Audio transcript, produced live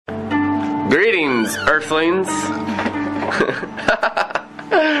Greetings, Earthlings.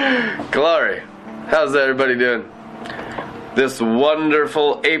 Glory. How's everybody doing? This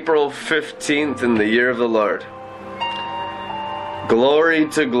wonderful April 15th in the year of the Lord. Glory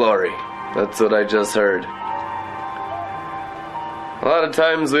to glory. That's what I just heard. A lot of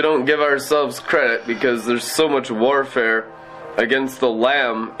times we don't give ourselves credit because there's so much warfare against the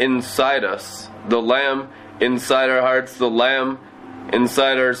Lamb inside us. The Lamb inside our hearts, the Lamb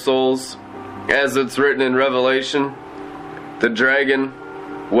inside our souls. As it's written in Revelation, the dragon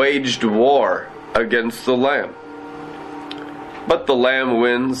waged war against the Lamb. But the Lamb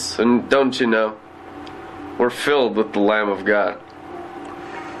wins, and don't you know, we're filled with the Lamb of God.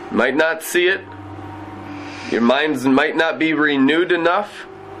 Might not see it. Your minds might not be renewed enough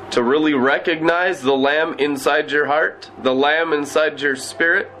to really recognize the Lamb inside your heart, the Lamb inside your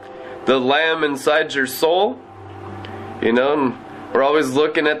spirit, the Lamb inside your soul. You know, we're always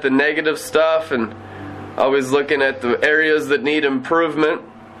looking at the negative stuff and always looking at the areas that need improvement.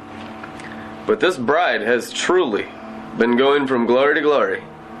 But this bride has truly been going from glory to glory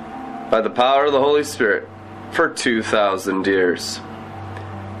by the power of the Holy Spirit for 2,000 years.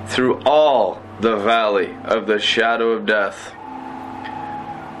 Through all the valley of the shadow of death.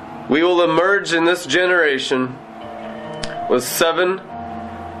 We will emerge in this generation with 7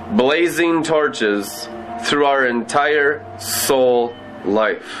 blazing torches through our entire soul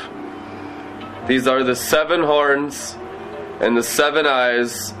life. These are the 7 horns and the 7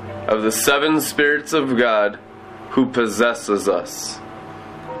 eyes of the 7 spirits of God who possesses us.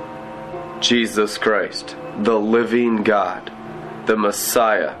 Jesus Christ, the living God, the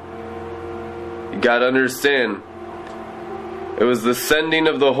Messiah. You gotta understand, it was the sending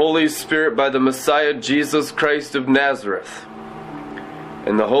of the Holy Spirit by the Messiah Jesus Christ of Nazareth.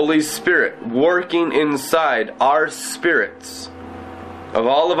 And the Holy Spirit working inside our spirits of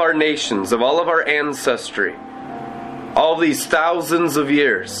all of our nations, of all of our ancestry, all these thousands of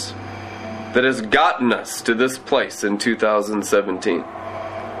years that has gotten us to this place in 2017.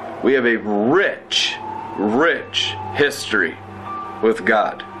 We have a rich, rich history with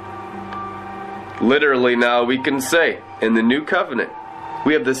God. Literally now we can say, in the New Covenant,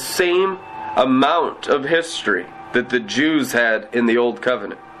 we have the same amount of history that the Jews had in the Old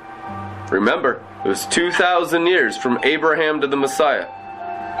Covenant. Remember, it was 2,000 years from Abraham to the Messiah.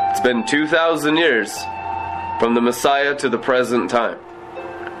 It's been 2,000 years from the Messiah to the present time.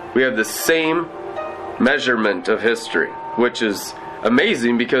 We have the same measurement of history, which is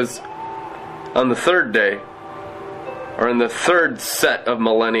amazing because on the 3rd day, or in the 3rd set of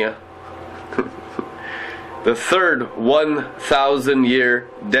millennia, the 3rd 1,000-year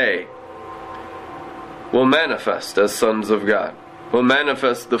day, will manifest as sons of God, will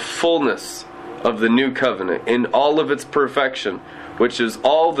manifest the fullness of the new covenant in all of its perfection, which is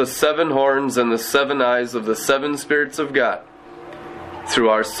all the 7 horns and the 7 eyes of the 7 spirits of God through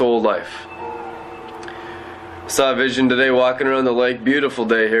our soul life. Saw a vision today walking around the lake. Beautiful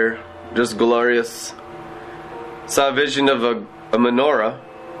day here, just glorious. Saw a vision of a menorah,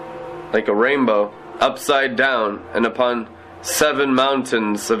 like a rainbow, upside down and upon 7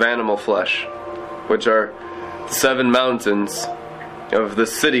 mountains of animal flesh, which are 7 mountains of the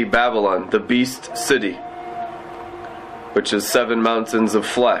city Babylon, the beast city, which is 7 mountains of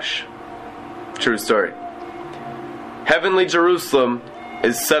flesh. True story. Heavenly Jerusalem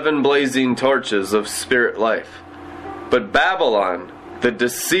is 7 blazing torches of spirit life. But Babylon, the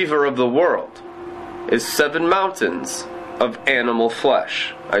deceiver of the world, is 7 mountains of animal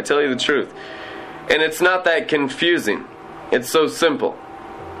flesh. I tell you the truth. And it's not that confusing. It's so simple.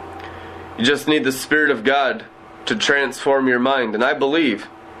 You just need the Spirit of God to transform your mind. And I believe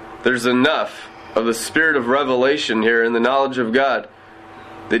there's enough of the Spirit of revelation here in the knowledge of God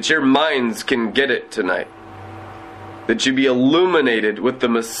that your minds can get it tonight. That you be illuminated with the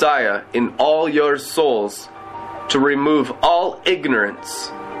Messiah in all your souls to remove all ignorance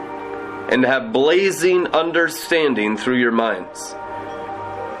and have blazing understanding through your minds.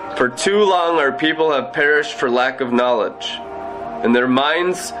 For too long our people have perished for lack of knowledge, and their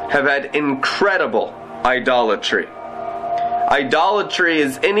minds have had incredible idolatry. Idolatry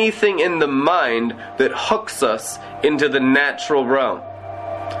is anything in the mind that hooks us into the natural realm.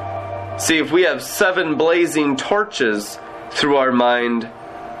 See, if we have 7 blazing torches through our mind,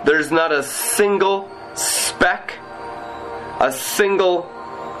 there's not a single speck, a single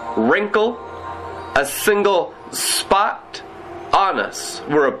wrinkle, a single spot on us.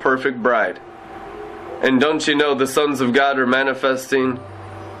 We're a perfect bride. And don't you know the sons of God are manifesting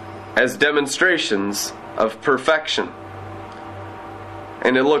as demonstrations of perfection?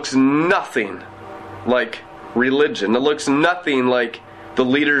 And it looks nothing like religion. It looks nothing like the the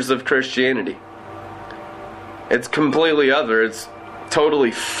leaders of Christianity. It's completely other. It's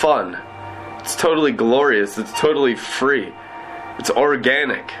totally fun. It's totally glorious. It's totally free. It's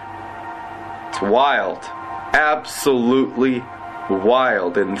organic. It's wild. Absolutely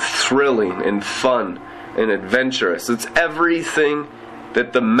wild and thrilling and fun and adventurous. It's everything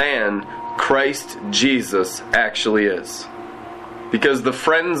that the man Christ Jesus actually is. Because the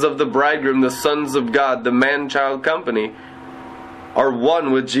friends of the bridegroom, the sons of God, the man-child company, are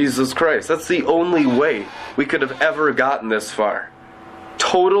one with Jesus Christ. That's the only way we could have ever gotten this far.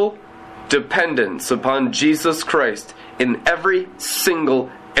 Total dependence upon Jesus Christ in every single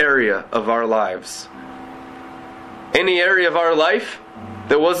area of our lives. Any area of our life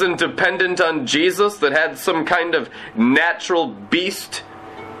that wasn't dependent on Jesus, that had some kind of natural beast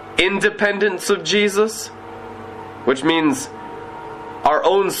independence of Jesus, which means our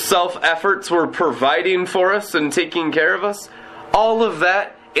own self-efforts were providing for us and taking care of us, all of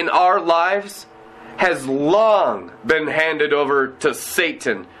that in our lives has long been handed over to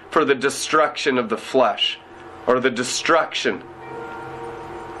Satan for the destruction of the flesh, or the destruction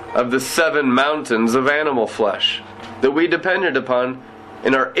of the 7 mountains of animal flesh that we depended upon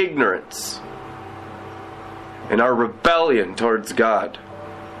in our ignorance, in our rebellion towards God,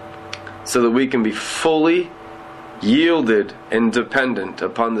 so that we can be fully yielded and dependent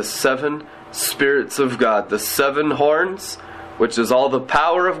upon the 7 spirits of God, the 7 horns, which is all the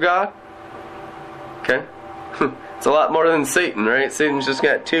power of God. Okay? It's a lot more than Satan, right? Satan's just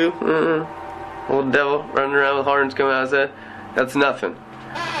got 2. Old devil running around with horns coming out of his head. That's nothing.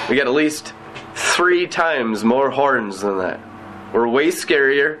 We got at least 3 times more horns than that. We're way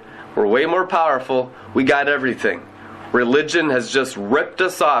scarier. We're way more powerful. We got everything. Religion has just ripped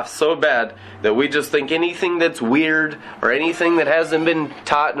us off so bad that we just think anything that's weird or anything that hasn't been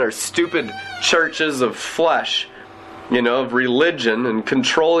taught in our stupid churches of flesh, of religion and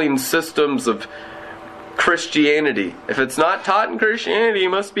controlling systems of Christianity. If it's not taught in Christianity, it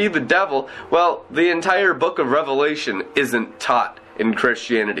must be the devil. Well, the entire book of Revelation isn't taught in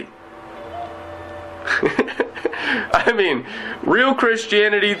Christianity. I mean, real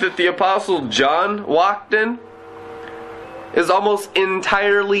Christianity that the Apostle John walked in is almost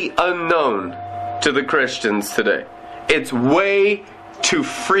entirely unknown to the Christians today. It's way too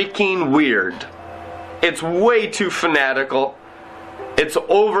freaking weird. It's way too fanatical. It's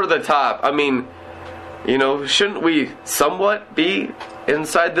over the top. I mean, shouldn't we somewhat be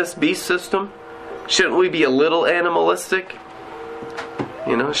inside this beast system? Shouldn't we be a little animalistic?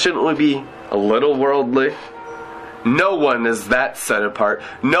 Shouldn't we be a little worldly? No one is that set apart.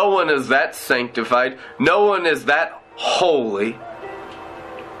 No one is that sanctified. No one is that holy.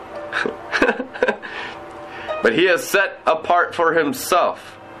 But he has set apart for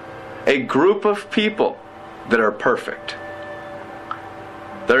himself a group of people that are perfect.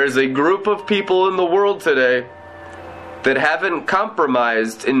 There is a group of people in the world today that haven't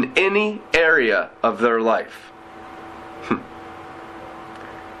compromised in any area of their life.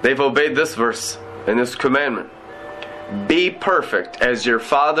 They've obeyed this verse and this commandment. Be perfect as your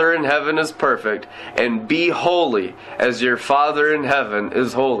Father in heaven is perfect, and be holy as your Father in heaven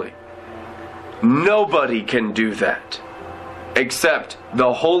is holy. Nobody can do that except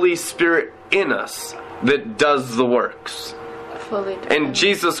the Holy Spirit in us that does the works. And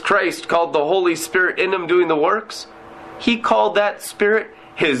Jesus Christ called the Holy Spirit in him doing the works. He called that Spirit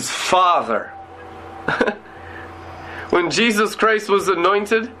his Father. When Jesus Christ was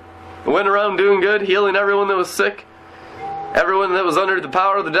anointed, went around doing good, healing everyone that was sick, everyone that was under the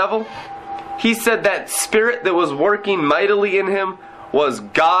power of the devil, he said that Spirit that was working mightily in him was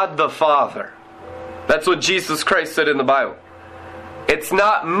God the Father. That's what Jesus Christ said in the Bible. It's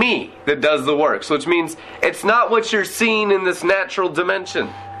not me that does the works, which means it's not what you're seeing in this natural dimension.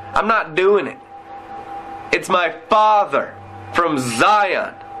 I'm not doing it. It's my Father from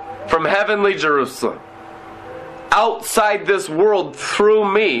Zion, from heavenly Jerusalem, outside this world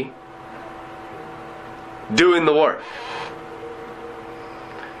through me, doing the work.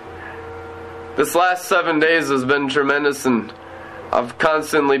 This last 7 days has been tremendous, and I've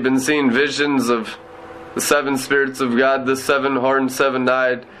constantly been seeing visions of the 7 spirits of God, the 7-horned,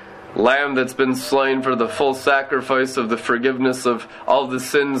 7-eyed lamb that's been slain for the full sacrifice of the forgiveness of all the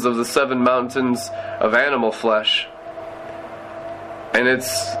sins of the 7 mountains of animal flesh. And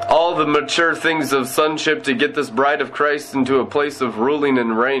it's all the mature things of sonship to get this bride of Christ into a place of ruling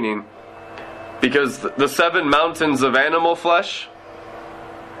and reigning. Because the 7 mountains of animal flesh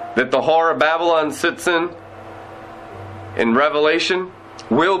that the whore of Babylon sits in Revelation,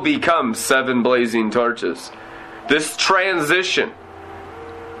 will become 7 blazing torches. This transition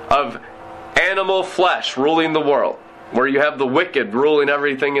of animal flesh ruling the world where you have the wicked ruling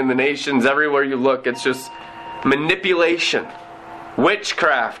everything in the nations. Everywhere you look, it's just manipulation.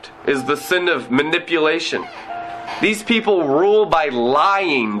 Witchcraft is the sin of manipulation. These people rule by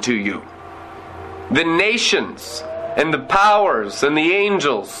lying to you. The nations and the powers and the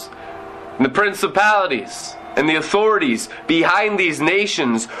angels and the principalities and the authorities behind these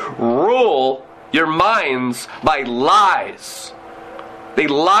nations rule your minds by lies. They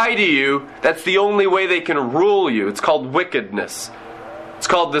lie to you. That's the only way they can rule you. It's called wickedness. It's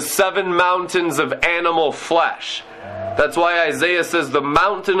called the 7 mountains of animal flesh. That's why Isaiah says the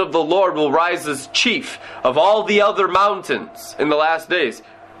mountain of the Lord will rise as chief of all the other mountains in the last days.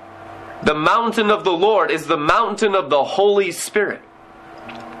 The mountain of the Lord is the mountain of the Holy Spirit,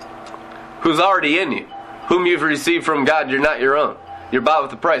 who's already in you, whom you've received from God. You're not your own. You're bought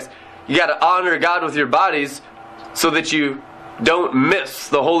with a price. You got to honor God with your bodies so that you don't miss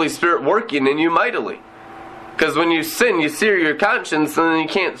the Holy Spirit working in you mightily. Because when you sin, you sear your conscience, and then you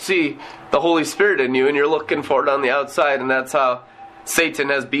can't see the Holy Spirit in you, and you're looking for it on the outside, and that's how Satan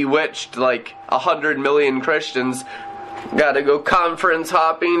has bewitched like 100 million Christians. Got to go conference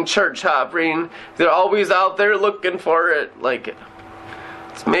hopping, church hopping. They're always out there looking for it. Like,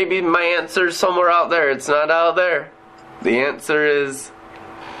 maybe my answer's somewhere out there. It's not out there. The answer is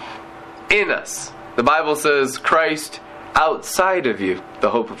in us. The Bible says Christ outside of you, the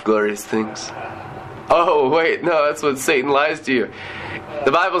hope of glorious things. Oh, wait, no, that's what Satan lies to you.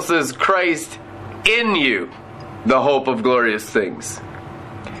 The Bible says Christ in you, the hope of glorious things.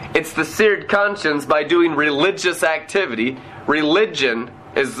 It's the seared conscience by doing religious activity. Religion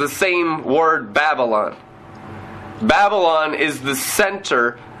is the same word Babylon. Babylon is the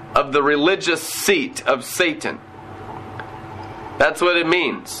center of the religious seat of Satan. That's what it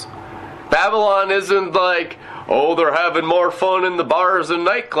means. Babylon isn't like, oh, they're having more fun in the bars and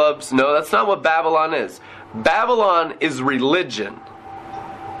nightclubs. No, that's not what Babylon is. Babylon is religion.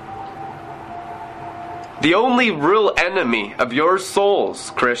 The only real enemy of your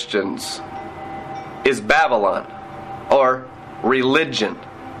souls, Christians, is Babylon, or religion.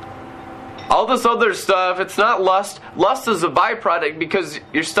 All this other stuff, it's not lust. Lust is a byproduct because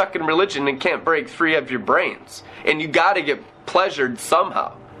you're stuck in religion and can't break free of your brains. And you got to get pleasured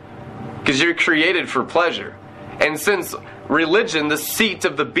somehow, because you're created for pleasure. And since religion, the seat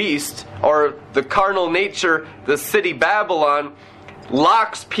of the beast, or the carnal nature, the city Babylon,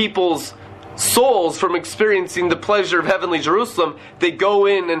 locks people's souls from experiencing the pleasure of heavenly Jerusalem, they go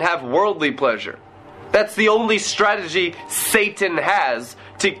in and have worldly pleasure. That's the only strategy Satan has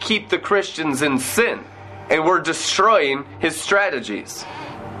to keep the Christians in sin. And we're destroying his strategies.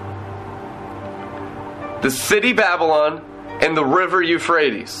 The city Babylon and the river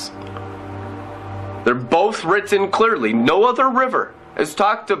Euphrates. They're both written clearly. No other river is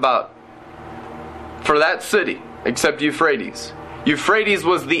talked about for that city except Euphrates. Euphrates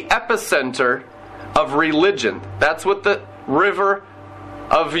was the epicenter of religion. That's what the river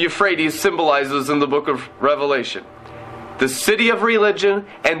of Euphrates symbolizes in the book of Revelation. The city of religion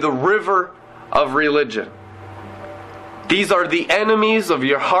and the river of religion. These are the enemies of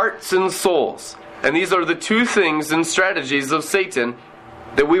your hearts and souls. And these are the two things and strategies of Satan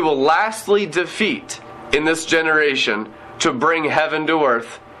that we will lastly defeat in this generation to bring heaven to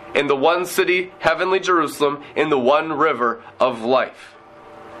earth in the one city, heavenly Jerusalem, in the one river of life.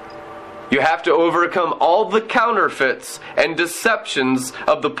 You have to overcome all the counterfeits and deceptions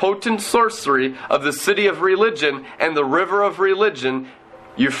of the potent sorcery of the city of religion and the river of religion,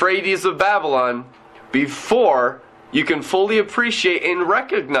 Euphrates of Babylon, before you can fully appreciate and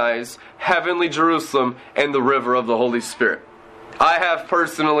recognize heavenly Jerusalem and the river of the Holy Spirit. I have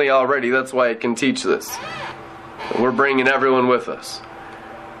personally already. That's why I can teach this. We're bringing everyone with us,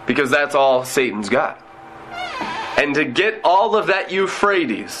 because that's all Satan's got. And to get all of that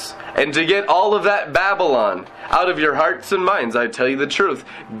Euphrates and to get all of that Babylon out of your hearts and minds, I tell you the truth,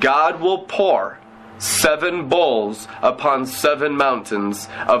 God will pour 7 bowls upon 7 mountains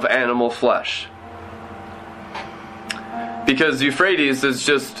of animal flesh. Because Euphrates is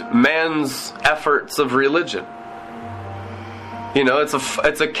just man's efforts of religion. You know,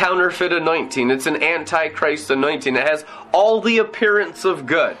 it's a counterfeit anointing. It's an antichrist anointing. It has all the appearance of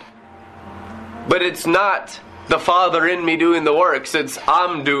good. But it's not the Father in me doing the works. It's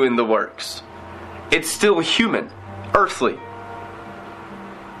I'm doing the works. It's still human, earthly,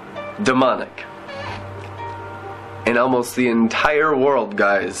 demonic. And almost the entire world,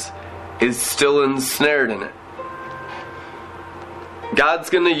 guys, is still ensnared in it. God's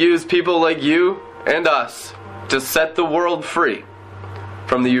going to use people like you and us to set the world free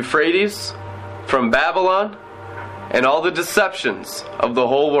from the Euphrates, from Babylon, and all the deceptions of the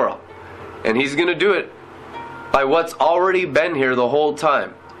whole world. And He's going to do it by what's already been here the whole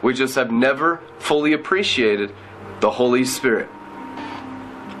time. We just have never fully appreciated the Holy Spirit.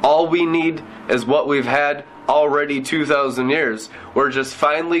 All we need is what we've had already 2,000 years. We're just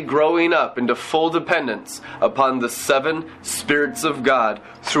finally growing up into full dependence upon the 7 spirits of God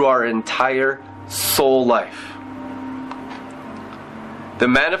through our entire soul life. The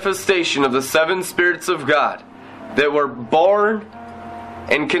manifestation of the 7 spirits of God that were born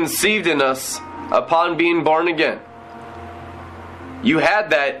and conceived in us upon being born again. You had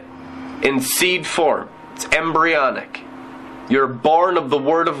that in seed form. It's embryonic. You're born of the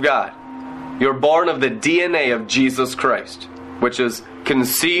Word of God. You're born of the DNA of Jesus Christ, which is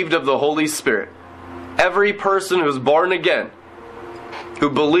conceived of the Holy Spirit. Every person who's born again,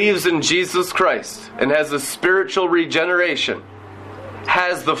 who believes in Jesus Christ and has a spiritual regeneration,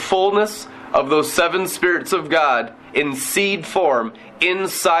 has the fullness of those 7 spirits of God in seed form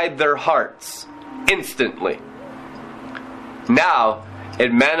inside their hearts instantly. Now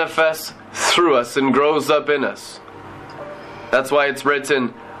it manifests through us and grows up in us. That's why it's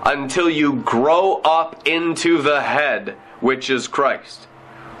written, until you grow up into the head, which is Christ.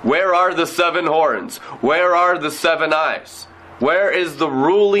 Where are the 7 horns? Where are the 7 eyes? Where is the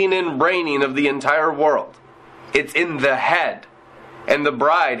ruling and reigning of the entire world? It's in the head. And the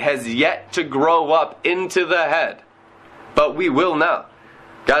bride has yet to grow up into the head. But we will now.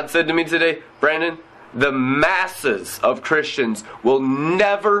 God said to me today, Brandon, the masses of Christians will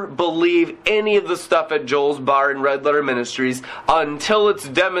never believe any of the stuff at Joel's Bar and Red Letter Ministries until it's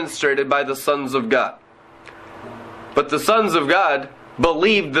demonstrated by the sons of God. But the sons of God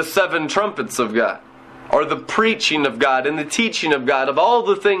believed the 7 trumpets of God, or the preaching of God and the teaching of God, of all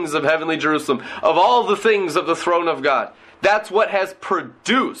the things of heavenly Jerusalem, of all the things of the throne of God. That's what has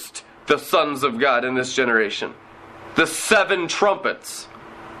produced the sons of God in this generation. The 7 trumpets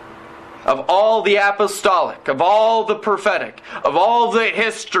of all the apostolic, of all the prophetic, of all the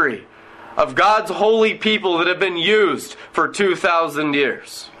history of God's holy people that have been used for 2,000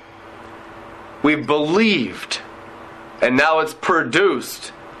 years. We've believed, and now it's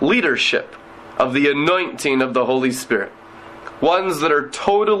produced leadership of the anointing of the Holy Spirit. Ones that are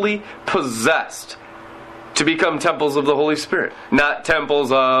totally possessed to become temples of the Holy Spirit. Not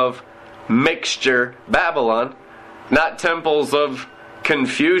temples of mixture Babylon. Not temples of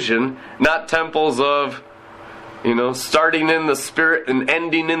confusion. Not temples of, starting in the spirit and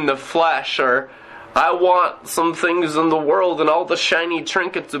ending in the flesh. Or, I want some things in the world and all the shiny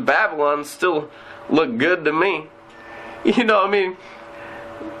trinkets of Babylon still look good to me.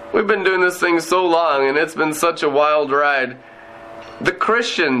 We've been doing this thing so long and it's been such a wild ride. The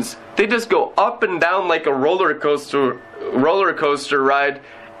Christians, they just go up and down like a roller coaster ride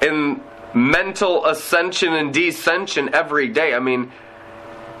in mental ascension and descension every day.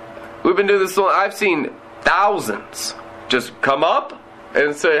 We've been doing this so long. I've seen thousands just come up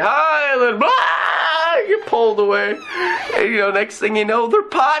and say hi, and then blah, get pulled away. And next thing you know, they're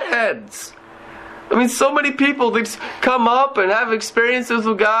potheads. So many people, they just come up and have experiences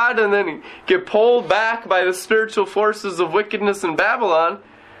with God and then get pulled back by the spiritual forces of wickedness in Babylon.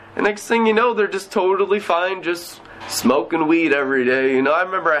 And next thing you know, they're just totally fine, just smoking weed every day. I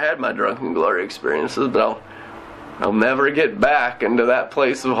remember I had my drunken glory experiences, but I'll never get back into that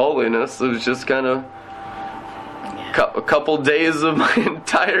place of holiness. It was just kind of a couple days of my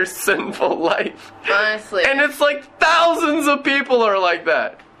entire sinful life. Honestly. And it's like thousands of people are like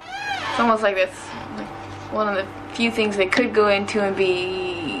that. It's almost like it's one of the few things they could go into and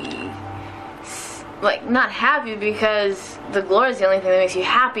be not happy, because the glory is the only thing that makes you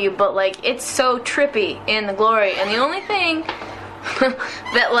happy, but it's so trippy in the glory, and the only thing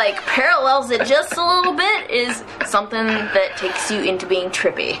that parallels it just a little bit is something that takes you into being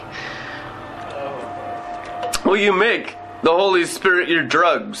trippy. Well, you make the Holy Spirit your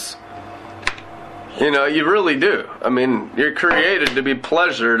drugs. You really do. You're created to be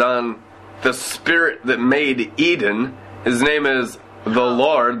pleasured on the Spirit that made Eden. His name is the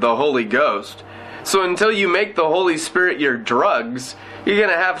Lord, the Holy Ghost. So until you make the Holy Spirit your drugs, you're going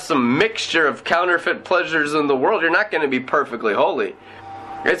to have some mixture of counterfeit pleasures in the world. You're not going to be perfectly holy.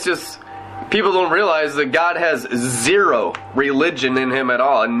 It's just, people don't realize that God has zero religion in Him at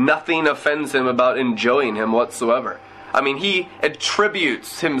all, and nothing offends Him about enjoying Him whatsoever. He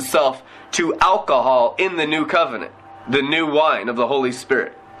attributes Himself to alcohol in the new covenant, the new wine of the Holy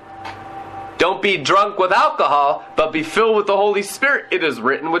Spirit. Don't be drunk with alcohol, but be filled with the Holy Spirit, it is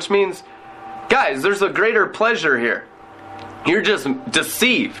written, which means, guys, there's a greater pleasure here. You're just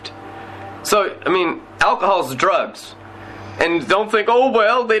deceived. So, alcohol's drugs. And don't think,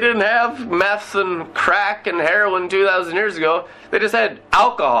 they didn't have meth and crack and heroin 2,000 years ago. They just had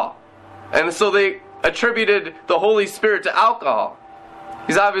alcohol. And so they attributed the Holy Spirit to alcohol.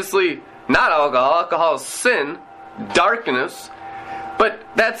 He's obviously not alcohol. Alcohol is sin, darkness. But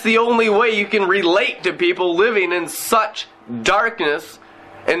that's the only way you can relate to people living in such darkness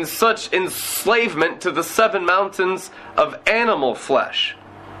and such enslavement to the 7 mountains of animal flesh.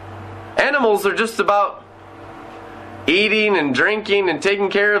 Animals are just about eating and drinking and taking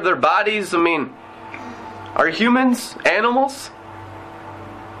care of their bodies. I mean, are humans animals?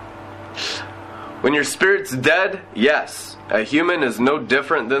 When your spirit's dead, yes, a human is no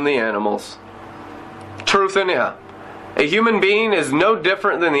different than the animals. Truth anyhow. A human being is no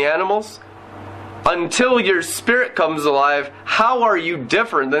different than the animals. Until your spirit comes alive, how are you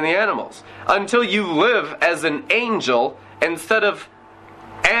different than the animals? Until you live as an angel instead of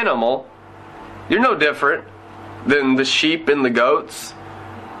animal, you're no different than the sheep and the goats.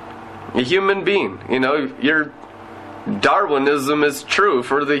 A human being. You know, your Darwinism is true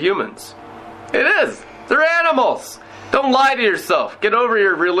for the humans. It is. They're animals. Don't lie to yourself. Get over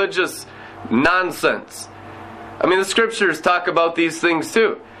your religious nonsense. I mean, the scriptures talk about these things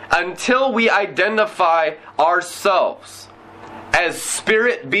too. Until we identify ourselves as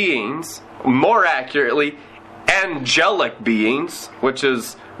spirit beings, more accurately, angelic beings, which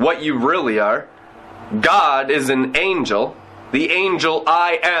is what you really are. God is an angel, the angel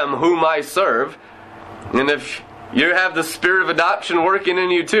I am whom I serve. And if you have the spirit of adoption working in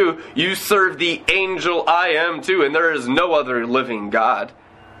you too, you serve the angel I am too, and there is no other living God.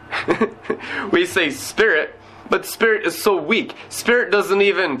 We say spirit, but spirit is so weak. Spirit doesn't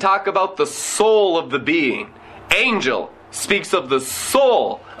even talk about the soul of the being. Angel speaks of the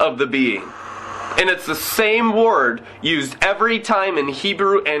soul of the being. And it's the same word used every time in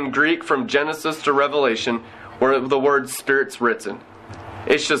Hebrew and Greek from Genesis to Revelation where the word spirit's written.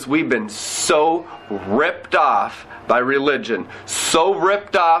 It's just we've been so ripped off by religion, so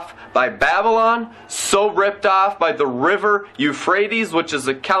ripped off by Babylon, so ripped off by the river Euphrates, which is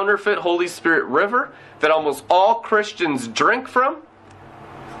a counterfeit Holy Spirit river that almost all Christians drink from.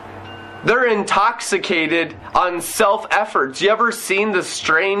 They're intoxicated on self-efforts. You ever seen the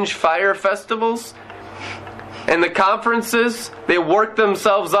strange fire festivals? And the conferences, they work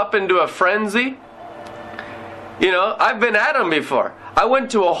themselves up into a frenzy. You know, I've been at them before. I went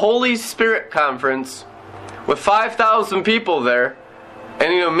to a Holy Spirit conference with 5,000 people there.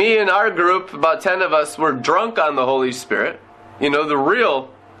 And, you know, me and our group, about 10 of us, were drunk on the Holy Spirit. You know, the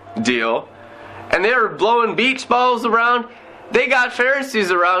real deal. And they were blowing beach balls around. They got Pharisees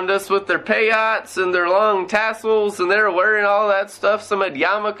around us with their payots and their long tassels, and they were wearing all that stuff. Some had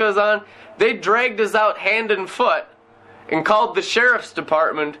yarmulkes on. They dragged us out hand and foot and called the sheriff's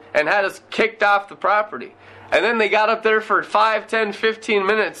department and had us kicked off the property. And then they got up there for 5, 10, 15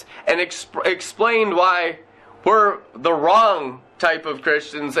 minutes and explained why we're the wrong type of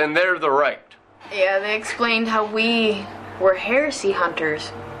Christians and they're the right. Yeah, they explained how we were heresy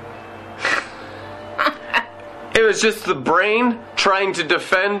hunters. It was just the brain trying to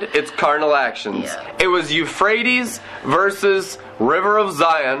defend its carnal actions. Yeah. It was Euphrates versus River of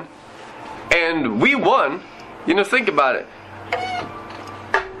Zion, and we won. You know, think about it.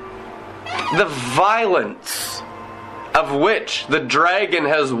 The violence of which the dragon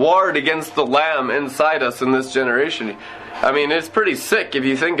has warred against the Lamb inside us in this generation. I mean, it's pretty sick if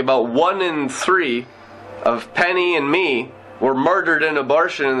you think about 1 in 3 of Penny and me were murdered in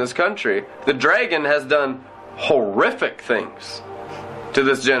abortion in this country. The dragon has done horrific things to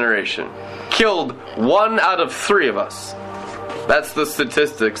this generation. Killed 1 out of 3 of us. That's the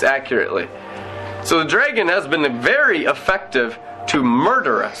statistics accurately. So the dragon has been very effective to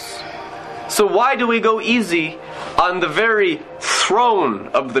murder us. So why do we go easy on the very throne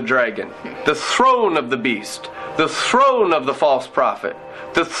of the dragon, the throne of the beast, the throne of the false prophet,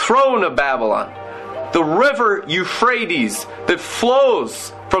 the throne of Babylon, the river Euphrates that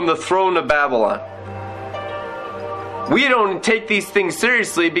flows from the throne of Babylon? We don't take these things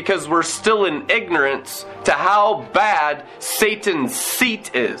seriously because we're still in ignorance to how bad Satan's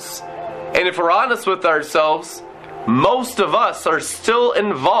seat is. And if we're honest with ourselves, most of us are still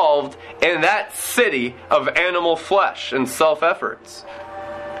involved in that city of animal flesh and self-efforts.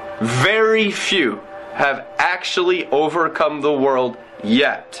 Very few have actually overcome the world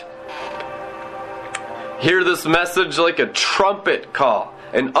yet. Hear this message like a trumpet call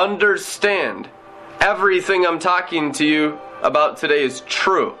and understand everything I'm talking to you about today is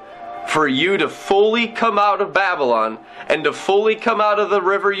true. For you to fully come out of Babylon and to fully come out of the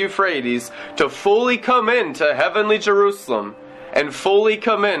river Euphrates, to fully come into heavenly Jerusalem and fully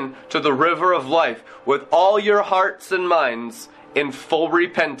come in to the river of life with all your hearts and minds in full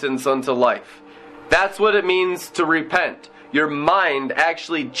repentance unto life. That's what it means to repent. Your mind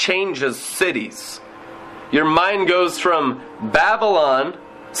actually changes cities. Your mind goes from Babylon,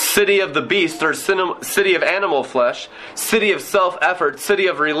 city of the beast, or city of animal flesh, city of self-effort, city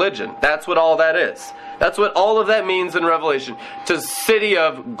of religion. That's what all that is. That's what all of that means in Revelation. To city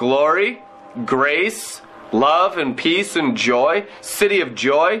of glory, grace, love, and peace, and joy. City of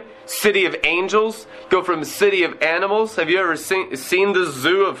joy. City of angels. Go from city of animals. Have you ever seen the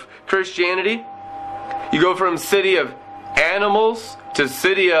zoo of Christianity? You go from city of animals to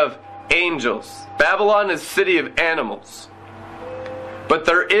city of angels. Babylon is city of animals. But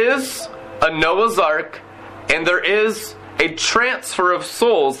there is a Noah's Ark, and there is a transfer of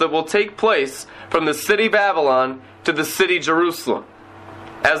souls that will take place from the city Babylon to the city Jerusalem,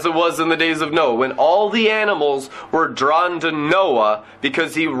 as it was in the days of Noah, when all the animals were drawn to Noah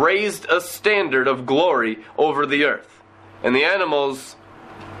because he raised a standard of glory over the earth. And the animals,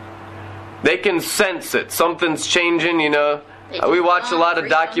 they can sense it. Something's changing, you know. We watch a lot of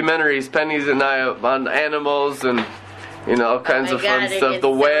documentaries, Penny's and I, on animals and, you know, all kinds of fun stuff. The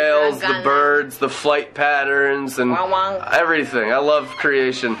whales, the birds, the flight patterns, and everything. I love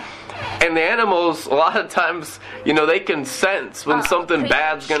creation. And the animals, a lot of times, you know, they can sense when something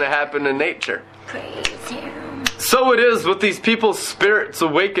bad's going to happen in nature. So it is with these people's spirits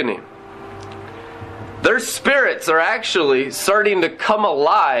awakening. Their spirits are actually starting to come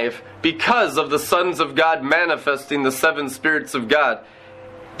alive because of the sons of God manifesting the seven spirits of God.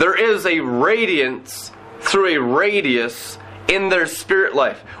 There is a radiance through a radius in their spirit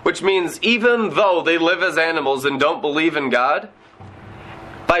life, which means even though they live as animals and don't believe in God,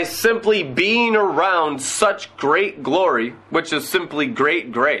 by simply being around such great glory, which is simply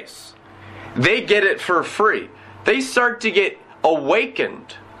great grace, they get it for free. They start to get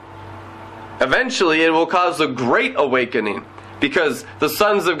awakened. Eventually it will cause a great awakening, because the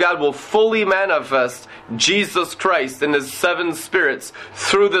sons of God will fully manifest Jesus Christ and His seven spirits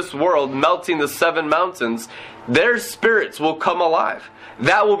through this world, melting the seven mountains. Their spirits will come alive.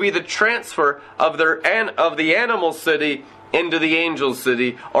 That will be the transfer of the animal city into the angel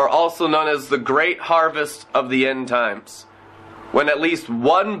city, or also known as the great harvest of the end times, when at least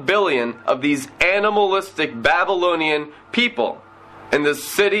 1 billion of these animalistic Babylonian people in the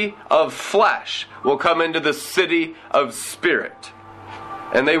city of flesh will come into the city of spirit.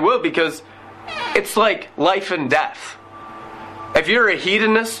 And they will, because it's like life and death. If you're a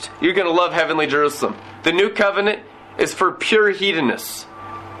hedonist, you're going to love heavenly Jerusalem. The new covenant is for pure hedonists.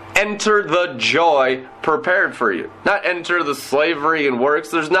 Enter the joy prepared for you. Not enter the slavery and works.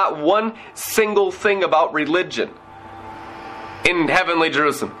 There's not one single thing about religion in heavenly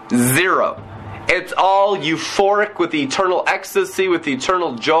Jerusalem. Zero. It's all euphoric with eternal ecstasy, with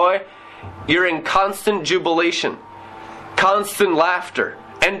eternal joy. You're in constant jubilation, constant laughter.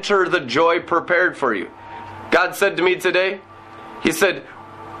 Enter the joy prepared for you. God said to me today, He said,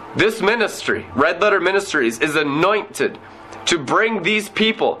 this ministry, Red Letter Ministries, is anointed to bring these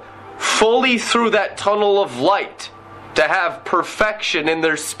people fully through that tunnel of light, to have perfection in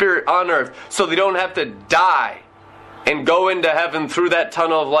their spirit on earth, so they don't have to die and go into heaven through that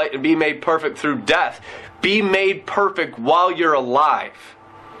tunnel of light and be made perfect through death. Be made perfect while you're alive.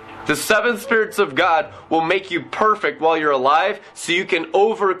 The seven spirits of God will make you perfect while you're alive, so you can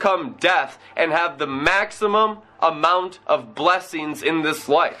overcome death and have the maximum amount of blessings in this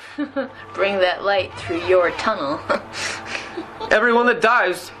life. Bring that light through your tunnel. Everyone that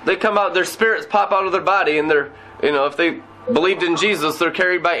dies, they come out, their spirits pop out of their body, and they're, you know, if they believed in Jesus, they're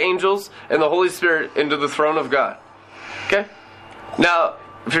carried by angels and the Holy Spirit into the throne of God. Okay? Now,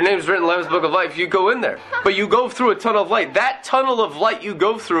 if your name's written in the Lamb's Book of Life, you go in there. But you go through a tunnel of light. That tunnel of light you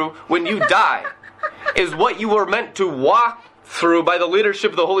go through when you die is what you were meant to walk through by the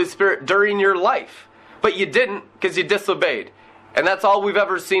leadership of the Holy Spirit during your life. But you didn't, because you disobeyed. And that's all we've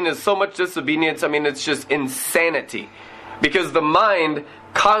ever seen, is so much disobedience. I mean, it's just insanity. Because the mind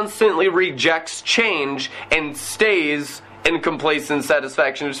constantly rejects change and stays in complacent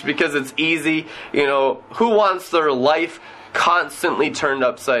satisfaction just because it's easy. You know, who wants their life constantly turned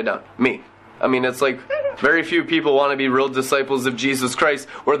upside down? Me. I mean, it's like very few people want to be real disciples of Jesus Christ,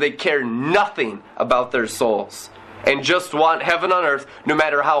 where they care nothing about their souls and just want heaven on earth, no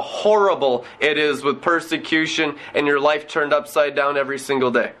matter how horrible it is with persecution and your life turned upside down every single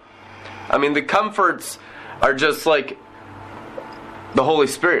day. I mean, the comforts are just like the Holy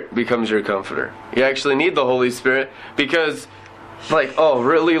Spirit becomes your comforter. You actually need the Holy Spirit, because, like, oh,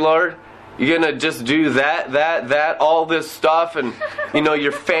 really, Lord? You're going to just do that, all this stuff, and, you know,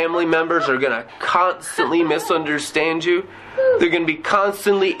 your family members are going to constantly misunderstand you. They're going to be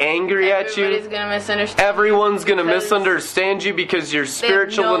constantly angry at you. Everybody's going to misunderstand. Everyone's going to misunderstand you because you're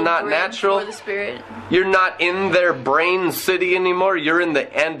spiritual and not natural. For the Spirit. You're not in their brain city anymore. You're in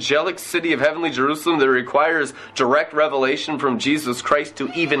the angelic city of heavenly Jerusalem that requires direct revelation from Jesus Christ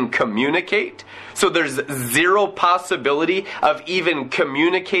to even communicate. So there's zero possibility of even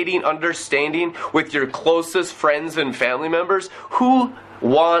communicating, understanding with your closest friends and family members. Who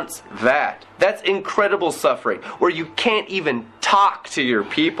wants that? That's incredible suffering, where you can't even talk to your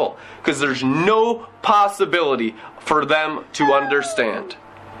people because there's no possibility for them to understand.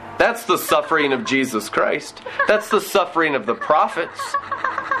 That's the suffering of Jesus Christ. That's the suffering of the prophets.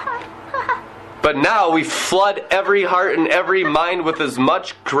 But now we flood every heart and every mind with as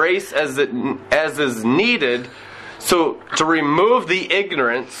much grace as is needed, so to remove the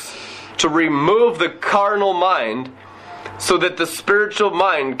ignorance, to remove the carnal mind, so that the spiritual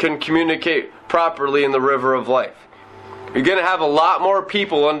mind can communicate properly in the river of life. You're going to have a lot more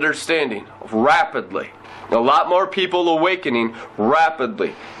people understanding rapidly. A lot more people awakening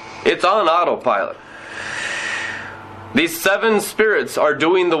rapidly. It's on autopilot. These 7 spirits are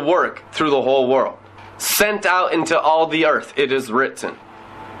doing the work through the whole world. Sent out into all the earth, it is written.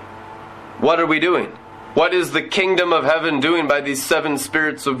 What are we doing? What is the kingdom of heaven doing by these 7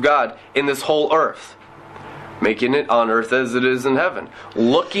 spirits of God in this whole earth? Making it on earth as it is in heaven.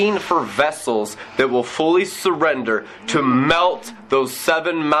 Looking for vessels that will fully surrender to melt those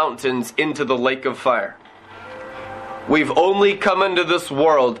 7 mountains into the lake of fire. We've only come into this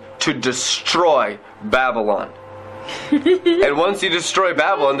world to destroy Babylon. And once you destroy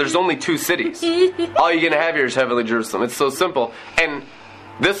Babylon, there's only 2 cities. All you're going to have here is heavenly Jerusalem. It's so simple. And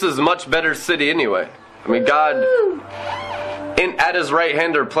this is a much better city anyway. I mean, God, at His right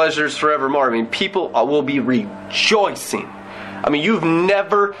hand are pleasures forevermore. I mean, people will be rejoicing. I mean, you've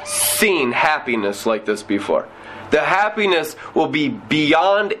never seen happiness like this before. The happiness will be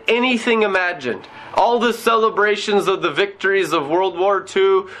beyond anything imagined. All the celebrations of the victories of World War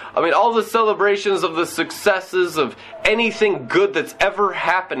II, I mean, all the celebrations of the successes of anything good that's ever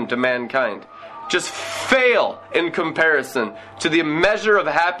happened to mankind just fail in comparison to the measure of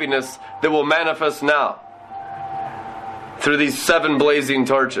happiness that will manifest now through these 7 blazing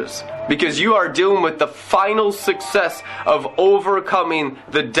torches. Because you are dealing with the final success of overcoming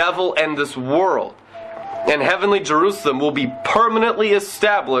the devil and this world. And heavenly Jerusalem will be permanently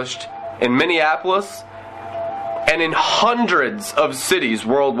established in Minneapolis and in hundreds of cities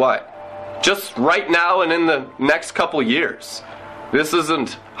worldwide. Just right now and in the next couple years. This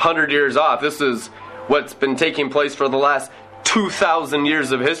isn't 100 years off. This is what's been taking place for the last 2,000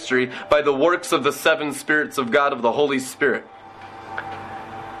 years of history by the works of the 7 spirits of God of the Holy Spirit.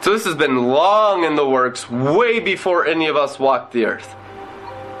 So this has been long in the works, way before any of us walked the earth.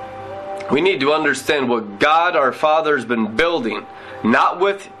 We need to understand what God our Father has been building, not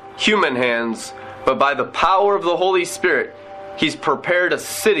with human hands, but by the power of the Holy Spirit. He's prepared a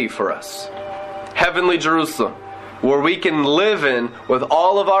city for us, heavenly Jerusalem, where we can live in with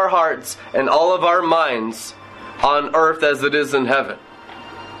all of our hearts and all of our minds on earth as it is in heaven.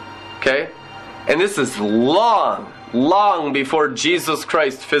 Okay? And this is long, long before Jesus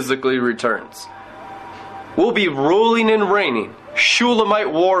Christ physically returns. We'll be ruling and reigning,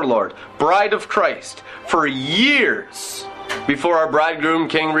 Shulamite warlord, bride of Christ, for years before our bridegroom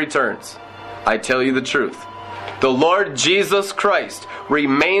king returns. I tell you the truth. The Lord Jesus Christ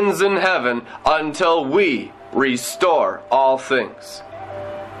remains in heaven until we restore all things.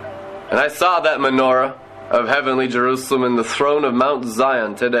 And I saw that menorah of heavenly Jerusalem in the throne of Mount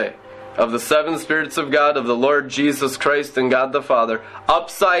Zion today, of the 7 spirits of God, of the Lord Jesus Christ and God the Father,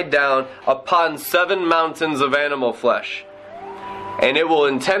 upside down upon 7 mountains of animal flesh. And it will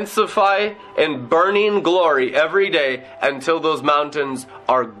intensify in burning glory every day until those mountains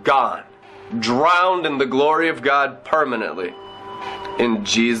are gone, drowned in the glory of God permanently. In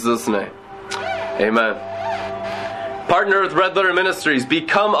Jesus' name, amen. Partner with Red Letter Ministries.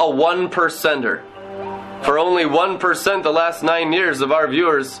 Become a 1%er. For only 1% the last 9 years of our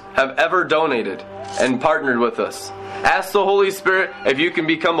viewers have ever donated and partnered with us. Ask the Holy Spirit if you can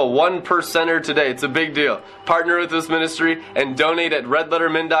become a 1%er today. It's a big deal. Partner with this ministry and donate at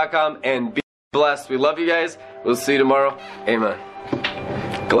redlettermin.com and be blessed. We love you guys. We'll see you tomorrow. Amen.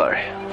 Glory.